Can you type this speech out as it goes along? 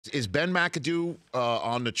Is Ben McAdoo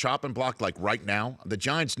on the chopping block like right now? The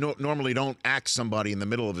Giants normally don't axe somebody in the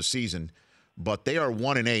middle of a season, but they are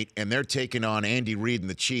 1-8 and they're taking on Andy Reid and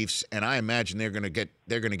the Chiefs, and I imagine they're going to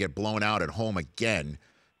get blown out at home again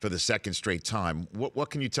for the second straight time. What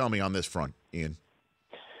can you tell me on this front, Ian?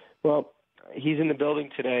 Well, he's in the building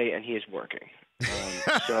today and he is working.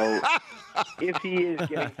 So if he is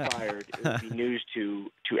getting fired, it would be news to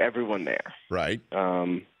everyone there. Right.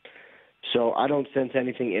 So I don't sense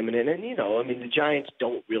anything imminent. And, the Giants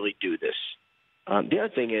don't really do this. The other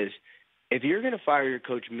thing is, if you're going to fire your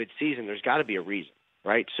coach mid-season, there's got to be a reason,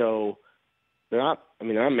 right? So they're not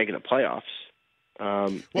making the playoffs.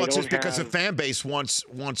 Well, it's just because the fan base wants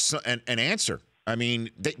an answer. I mean,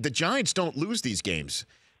 the Giants don't lose these games.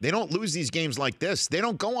 They don't lose these games like this. They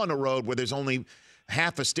don't go on the road where there's only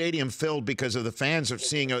half a stadium filled because of the fans are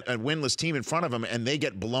seeing a winless team in front of them, and they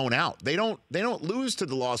get blown out. They don't lose to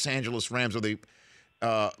the Los Angeles Rams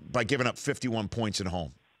by giving up 51 points at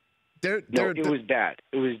home. It was bad.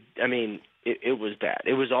 It was bad.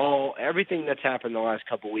 It was everything that's happened the last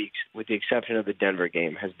couple weeks, with the exception of the Denver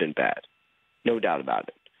game, has been bad. No doubt about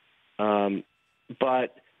it.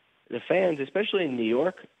 But the fans, especially in New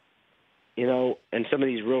York, and some of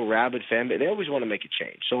these real rabid fans, they always want to make a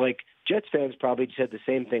change. So, Jets fans probably said the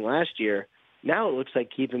same thing last year. Now it looks like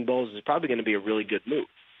keeping Bowles is probably going to be a really good move.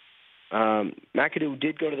 McAdoo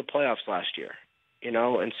did go to the playoffs last year,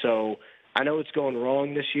 and so I know it's going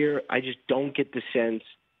wrong this year. I just don't get the sense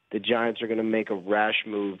the Giants are going to make a rash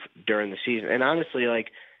move during the season. And honestly,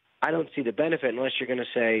 I don't see the benefit unless you're going to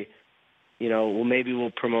say, well, maybe we'll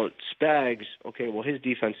promote Spags. Okay, well, his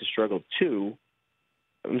defense has struggled too.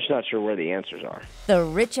 I'm just not sure where the answers are. The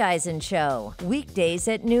Rich Eisen Show, weekdays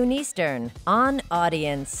at noon Eastern on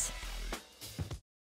Audience.